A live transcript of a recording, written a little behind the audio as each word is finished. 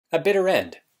At bitter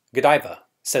end, Godiva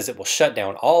says it will shut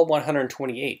down all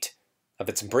 128 of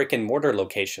its brick-and-mortar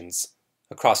locations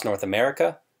across North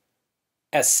America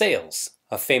as sales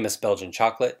of famous Belgian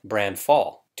chocolate brand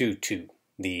fall due to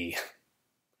the,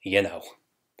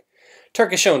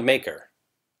 Turkish-owned maker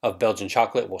of Belgian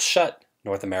chocolate will shut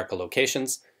North America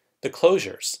locations. The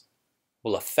closures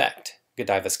will affect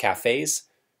Godiva's cafes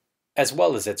as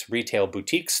well as its retail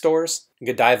boutique stores.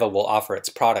 Godiva will offer its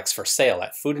products for sale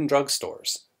at food and drug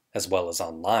stores as well as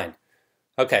online.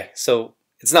 Okay, so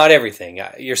it's not everything.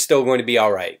 You're still going to be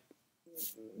all right.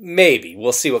 Maybe.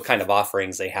 We'll see what kind of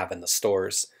offerings they have in the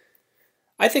stores.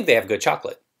 I think they have good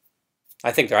chocolate.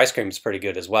 I think their ice cream is pretty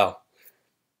good as well.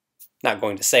 Not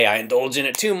going to say I indulge in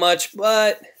it too much,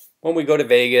 but when we go to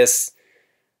Vegas,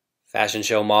 fashion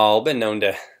show mall, been known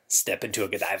to step into a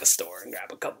Godiva store and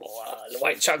grab a couple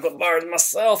white chocolate bars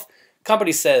myself.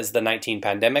 Company says the 19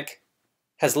 pandemic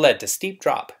has led to steep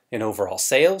drop in overall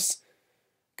sales.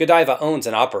 Godiva owns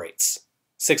and operates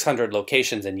 600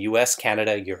 locations in US,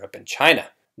 Canada, Europe, and China.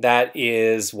 That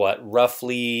is what,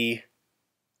 roughly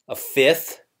a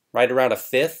fifth, right around a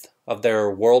fifth of their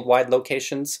worldwide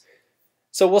locations.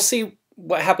 So we'll see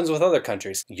what happens with other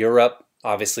countries. Europe,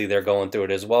 obviously they're going through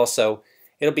it as well. So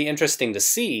it'll be interesting to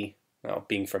see,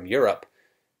 being from Europe,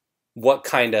 what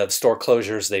kind of store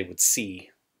closures they would see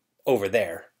over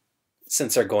there,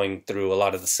 since they're going through a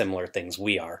lot of the similar things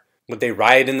we are. Would they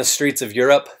riot in the streets of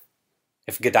Europe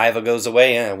if Godiva goes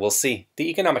away? We'll see. The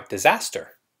economic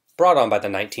disaster brought on by the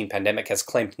 19 pandemic has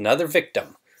claimed another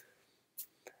victim.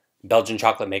 Belgian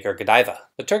chocolate maker Godiva,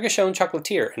 the Turkish-owned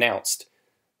chocolatier, announced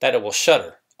that it will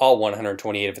shutter all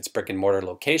 128 of its brick-and-mortar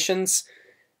locations,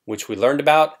 which we learned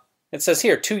about. It says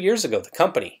here, 2 years ago, the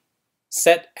company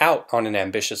set out on an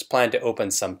ambitious plan to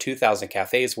open some 2,000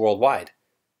 cafes worldwide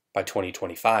by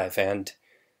 2025. And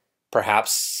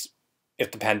perhaps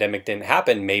if the pandemic didn't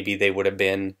happen, maybe they would have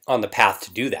been on the path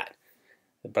to do that.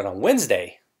 But on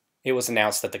Wednesday, it was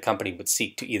announced that the company would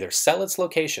seek to either sell its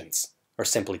locations or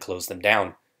simply close them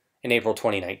down. In April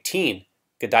 2019,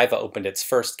 Godiva opened its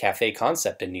first cafe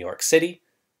concept in New York City.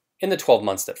 In the 12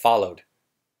 months that followed,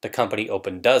 the company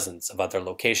opened dozens of other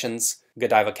locations.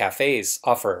 Godiva cafes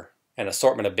offer an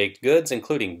assortment of baked goods,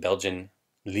 including Belgian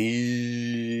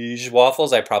liege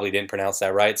waffles. I probably didn't pronounce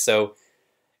that right, so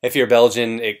if you're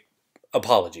Belgian,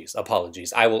 apologies.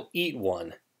 I will eat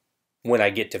one when I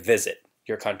get to visit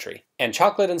your country. And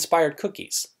chocolate-inspired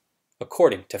cookies.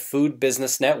 According to Food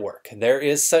Business Network, there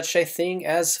is such a thing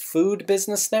as Food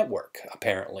Business Network,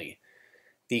 apparently.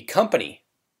 The company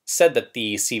said that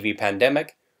the CV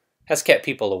pandemic has kept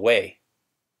people away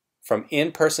from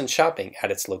in-person shopping at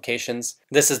its locations.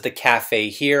 This is the cafe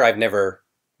here. I've never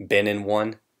been in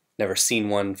one, never seen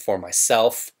one for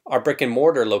myself. Our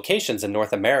brick-and-mortar locations in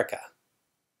North America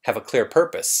have a clear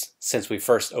purpose since we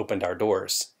first opened our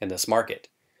doors in this market: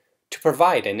 to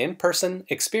provide an in-person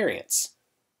experience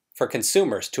for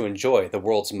consumers to enjoy the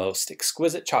world's most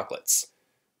exquisite chocolates,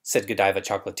 said Godiva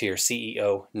chocolatier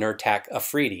CEO Nurtak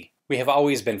Afridi. We have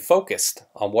always been focused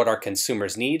on what our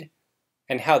consumers need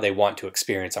and how they want to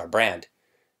experience our brand,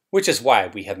 which is why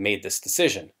we have made this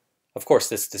decision. Of course,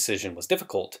 this decision was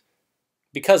difficult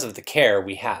because of the care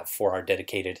we have for our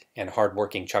dedicated and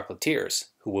hardworking chocolatiers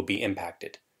who will be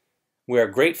impacted. We are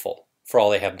grateful for all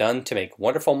they have done to make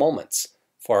wonderful moments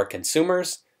for our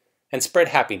consumers and spread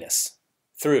happiness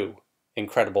through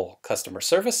incredible customer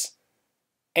service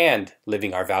and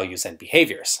living our values and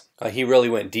behaviors. He really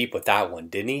went deep with that one,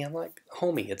 didn't he? I'm like,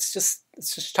 homie, it's just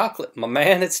chocolate, my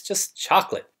man. It's just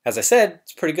chocolate. As I said,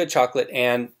 it's pretty good chocolate.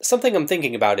 And something I'm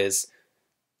thinking about is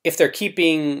if they're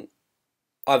keeping,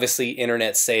 obviously,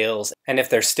 internet sales, and if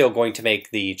they're still going to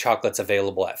make the chocolates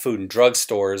available at food and drug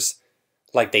stores,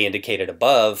 like they indicated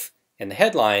above in the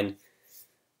headline,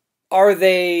 are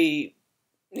they,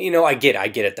 I get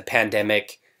it, the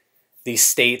pandemic, these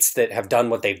states that have done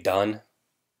what they've done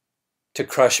to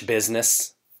crush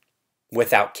business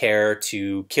without care,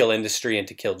 to kill industry and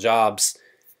to kill jobs.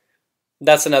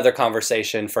 That's another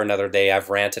conversation for another day. I've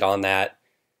ranted on that.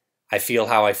 I feel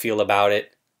how I feel about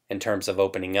it in terms of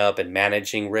opening up and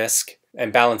managing risk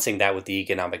and balancing that with the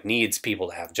economic needs, people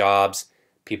to have jobs,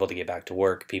 people to get back to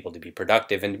work, people to be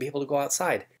productive, and to be able to go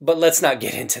outside. But let's not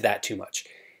get into that too much.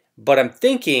 But I'm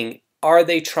thinking, are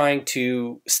they trying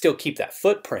to still keep that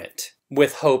footprint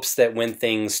with hopes that when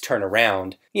things turn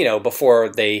around, before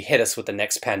they hit us with the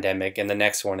next pandemic and the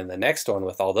next one and the next one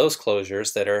with all those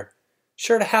closures that are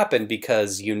sure to happen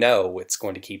because it's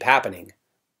going to keep happening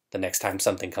the next time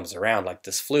something comes around like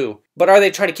this flu. But are they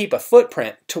trying to keep a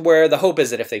footprint to where the hope is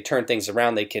that if they turn things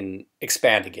around, they can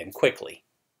expand again quickly?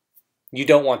 You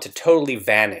don't want to totally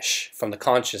vanish from the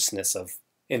consciousness of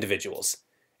individuals.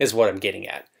 is what I'm getting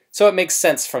at. So it makes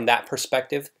sense from that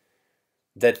perspective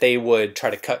that they would try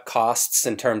to cut costs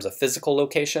in terms of physical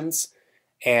locations.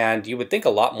 And you would think a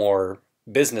lot more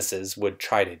businesses would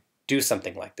try to do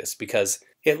something like this, because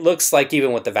it looks like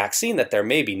even with the vaccine that there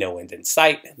may be no end in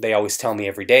sight. They always tell me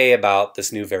every day about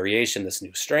this new variation, this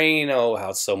new strain, oh, how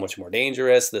it's so much more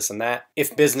dangerous, this and that.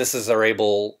 If businesses are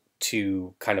able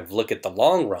to kind of look at the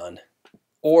long run,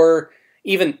 or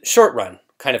even short run,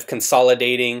 kind of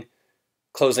consolidating,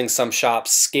 closing some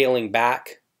shops, scaling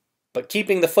back, but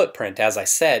keeping the footprint, as I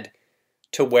said,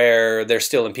 to where they're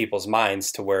still in people's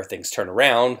minds, to where things turn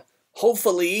around,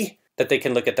 hopefully that they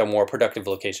can look at their more productive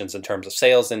locations in terms of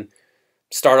sales and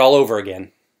start all over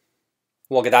again.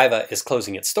 While Godiva is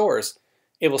closing its stores,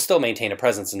 it will still maintain a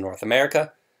presence in North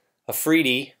America.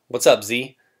 Afridi, what's up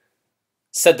Z,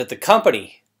 said that the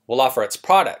company will offer its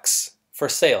products for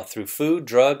sale through food,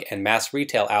 drug, and mass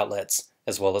retail outlets,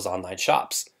 as well as online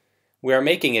shops. We are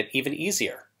making it even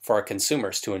easier for our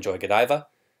consumers to enjoy Godiva,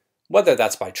 whether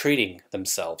that's by treating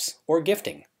themselves or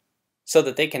gifting, so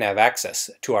that they can have access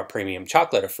to our premium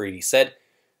chocolate, Afridi said.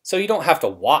 So you don't have to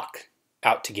walk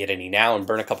out to get any now and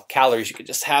burn a couple calories. You could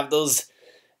just have those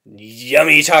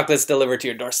yummy chocolates delivered to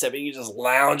your doorstep, and you just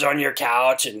lounge on your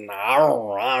couch and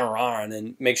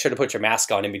then make sure to put your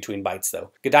mask on in between bites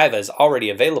though. Godiva is already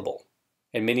available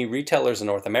in many retailers in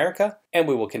North America, and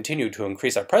we will continue to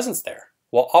increase our presence there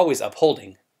while always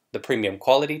upholding the premium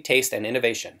quality, taste, and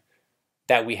innovation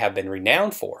that we have been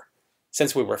renowned for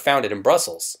since we were founded in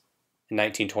Brussels in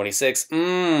 1926.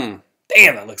 Damn,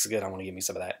 that looks good. I want to give me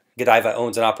some of that. Godiva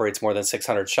owns and operates more than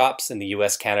 600 shops in the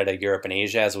US, Canada, Europe, and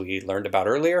Asia, as we learned about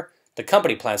earlier. The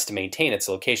company plans to maintain its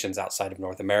locations outside of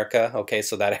North America. Okay,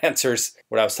 so that answers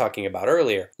what I was talking about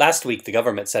earlier. Last week, the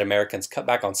government said Americans cut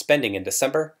back on spending in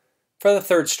December for the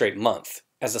third straight month,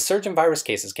 as the surge in virus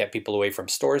cases kept people away from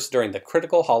stores during the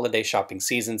critical holiday shopping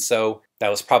season. So that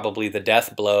was probably the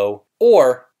death blow,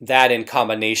 or that in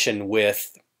combination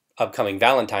with upcoming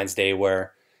Valentine's Day,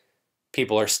 where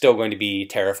people are still going to be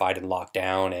terrified and locked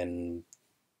down and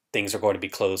things are going to be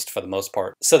closed for the most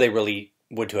part. So they really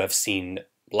would to have seen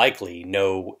likely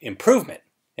no improvement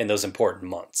in those important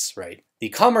months, right? The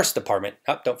Commerce Department,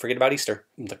 don't forget about Easter.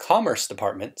 The Commerce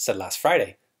Department said last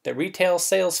Friday that retail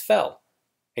sales fell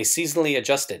a seasonally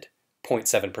adjusted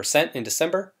 0.7% in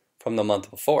December from the month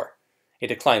before, a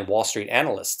decline Wall Street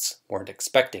analysts weren't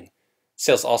expecting.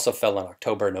 Sales also fell in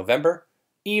October and November,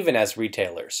 even as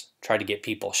retailers try to get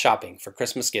people shopping for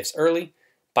Christmas gifts early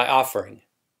by offering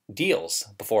deals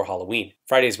before Halloween.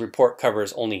 Friday's report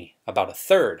covers only about a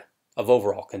third of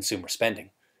overall consumer spending.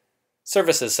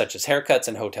 Services such as haircuts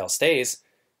and hotel stays,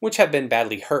 which have been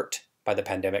badly hurt by the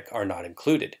pandemic, are not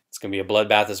included. It's going to be a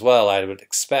bloodbath as well, I would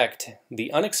expect.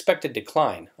 The unexpected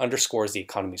decline underscores the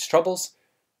economy's troubles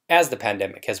as the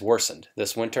pandemic has worsened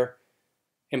this winter.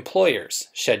 Employers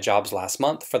shed jobs last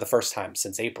month for the first time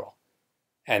since April,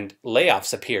 and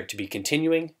layoffs appear to be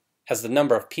continuing as the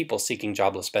number of people seeking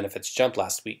jobless benefits jumped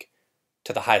last week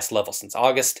to the highest level since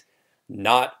August.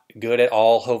 Not good at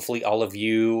all. Hopefully all of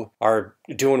you are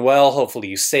doing well. Hopefully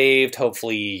you saved.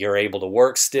 Hopefully you're able to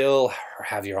work still or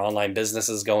have your online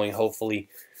businesses going. Hopefully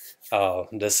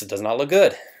this does not look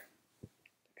good.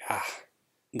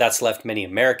 That's left many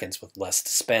Americans with less to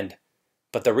spend.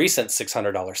 But the recent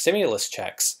 $600 stimulus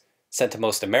checks sent to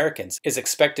most Americans is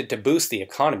expected to boost the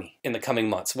economy in the coming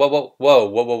months. Whoa,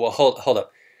 hold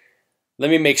up. Let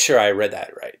me make sure I read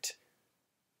that right.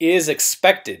 Is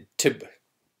expected to...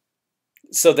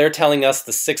 So they're telling us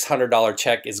the $600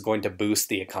 check is going to boost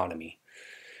the economy.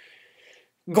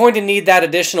 Going to need that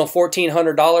additional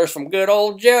 $1,400 from good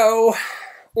old Joe.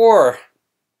 Or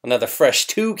another fresh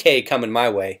 $2K coming my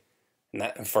way, and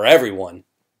that for everyone,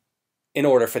 in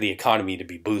order for the economy to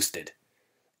be boosted.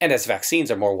 And as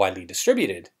vaccines are more widely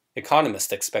distributed,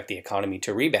 economists expect the economy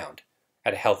to rebound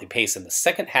at a healthy pace in the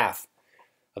second half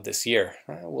of this year.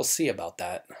 We'll see about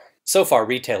that. So far,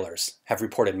 retailers have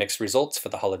reported mixed results for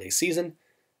the holiday season.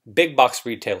 Big box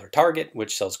retailer Target,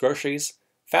 which sells groceries,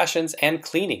 fashions, and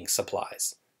cleaning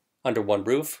supplies under one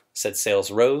roof, said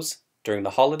sales rose during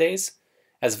the holidays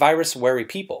as virus-wary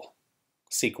people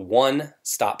seek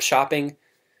one-stop shopping.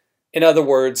 In other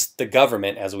words, the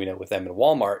government, as we know with them in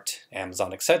Walmart,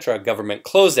 Amazon, etc., government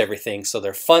closed everything, so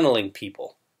they're funneling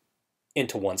people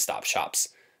into one-stop shops.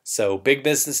 So big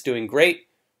business doing great,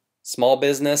 small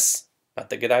business, not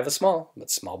that Godiva small,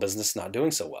 but small business not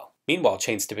doing so well. Meanwhile,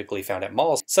 chains typically found at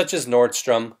malls such as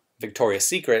Nordstrom, Victoria's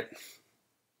Secret,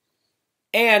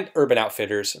 and Urban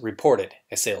Outfitters reported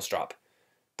a sales drop.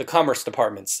 The Commerce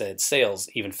Department said sales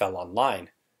even fell online,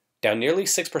 down nearly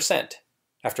 6%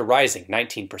 after rising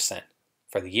 19%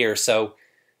 for the year. So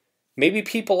maybe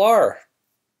people are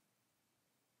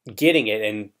getting it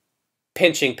and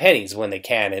pinching pennies when they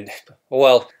can. And,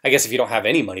 well, I guess if you don't have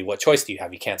any money, what choice do you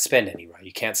have? You can't spend any, right?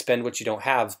 You can't spend what you don't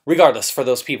have. Regardless, for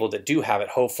those people that do have it,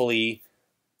 hopefully,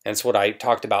 and it's what I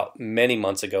talked about many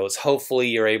months ago, is hopefully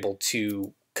you're able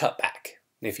to cut back.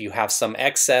 If you have some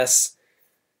excess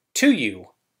to you,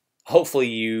 hopefully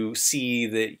you see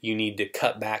that you need to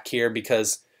cut back here,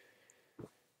 because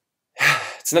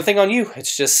it's nothing on you.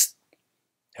 It's just,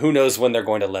 who knows when they're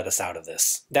going to let us out of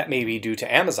this. That may be due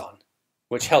to Amazon,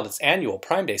 which held its annual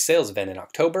Prime Day sales event in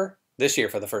October, this year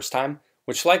for the first time,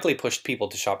 which likely pushed people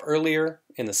to shop earlier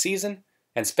in the season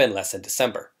and spend less in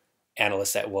December,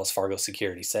 analysts at Wells Fargo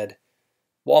Securities said.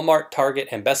 Walmart, Target,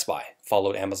 and Best Buy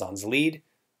followed Amazon's lead,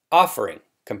 offering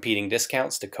competing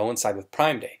discounts to coincide with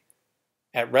Prime Day.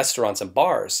 At restaurants and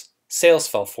bars, sales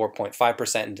fell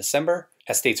 4.5% in December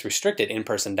as states restricted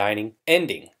in-person dining,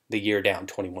 ending the year down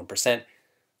 21%.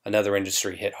 Another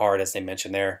industry hit hard, as they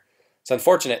mentioned there. It's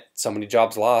unfortunate, so many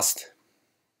jobs lost.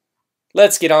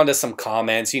 Let's get on to some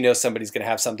comments. You know somebody's going to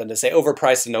have something to say.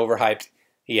 Overpriced and overhyped.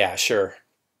 Yeah, sure.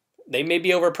 They may be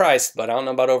overpriced, but I don't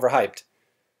know about overhyped.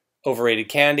 Overrated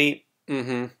candy.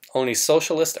 Only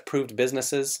socialist-approved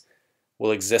businesses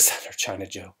will exist under China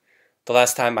Joe. The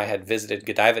last time I had visited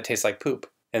Godiva, it tastes like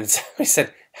poop. And somebody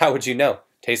said, how would you know?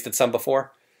 Tasted some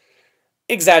before?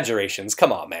 Exaggerations.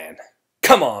 Come on, man.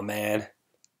 Come on, man.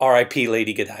 R.I.P.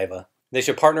 Lady Godiva. They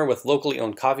should partner with locally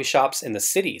owned coffee shops in the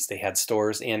cities they had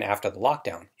stores in after the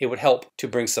lockdown. It would help to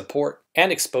bring support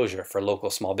and exposure for local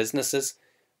small businesses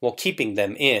while keeping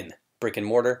them in brick and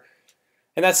mortar.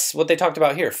 And that's what they talked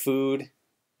about here. Food,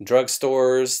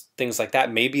 drugstores, things like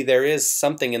that. Maybe there is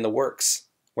something in the works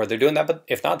where they're doing that, but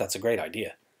if not, that's a great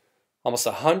idea. Almost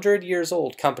 100 years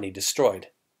old company destroyed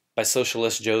by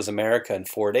Socialist Joe's America in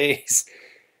 4 days.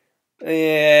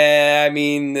 Yeah, I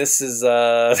mean, this is,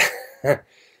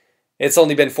 it's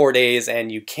only been 4 days,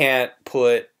 and you can't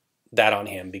put that on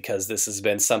him because this has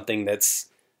been something that's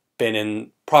been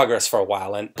in progress for a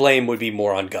while, and blame would be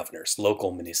more on governors,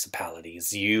 local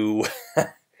municipalities. You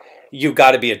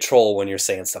got to be a troll when you're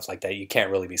saying stuff like that. You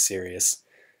can't really be serious.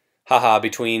 Haha,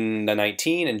 between the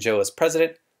 19 and Joe as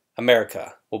president,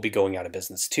 America will be going out of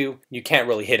business too. You can't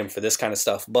really hit him for this kind of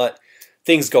stuff, but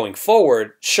things going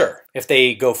forward, sure. If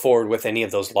they go forward with any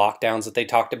of those lockdowns that they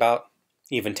talked about,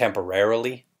 even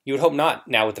temporarily, you would hope not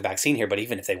now with the vaccine here, but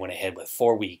even if they went ahead with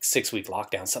 4-week, 6-week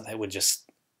lockdowns, something that would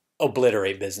just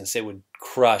obliterate business. It would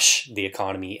crush the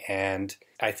economy, and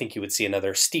I think you would see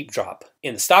another steep drop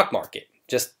in the stock market,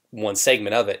 just one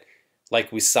segment of it.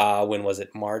 Like we saw, when was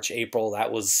it, March, April?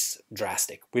 That was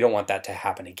drastic. We don't want that to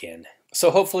happen again.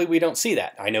 So hopefully we don't see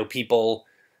that. I know people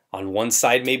on one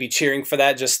side may be cheering for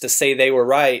that just to say they were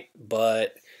right,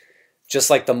 but just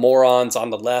like the morons on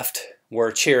the left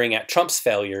were cheering at Trump's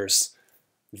failures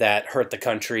that hurt the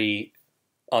country,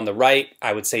 on the right,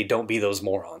 I would say don't be those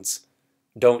morons.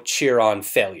 Don't cheer on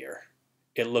failure.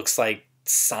 It looks like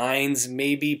signs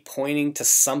may be pointing to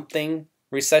something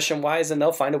recession-wise, and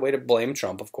they'll find a way to blame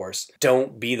Trump, of course.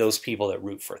 Don't be those people that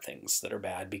root for things that are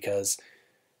bad, because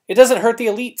it doesn't hurt the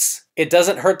elites. It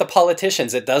doesn't hurt the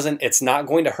politicians. It's not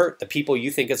going to hurt the people you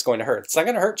think it's going to hurt. It's not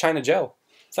going to hurt China Joe.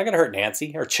 It's not going to hurt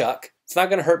Nancy or Chuck. It's not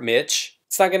going to hurt Mitch.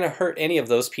 It's not going to hurt any of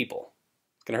those people.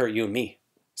 It's going to hurt you and me.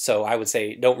 So I would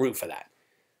say don't root for that.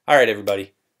 All right,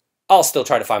 everybody. I'll still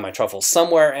try to find my truffles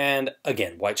somewhere. And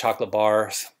again, white chocolate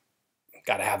bars.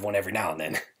 Got to have one every now and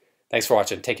then. Thanks for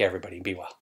watching. Take care, everybody. Be well.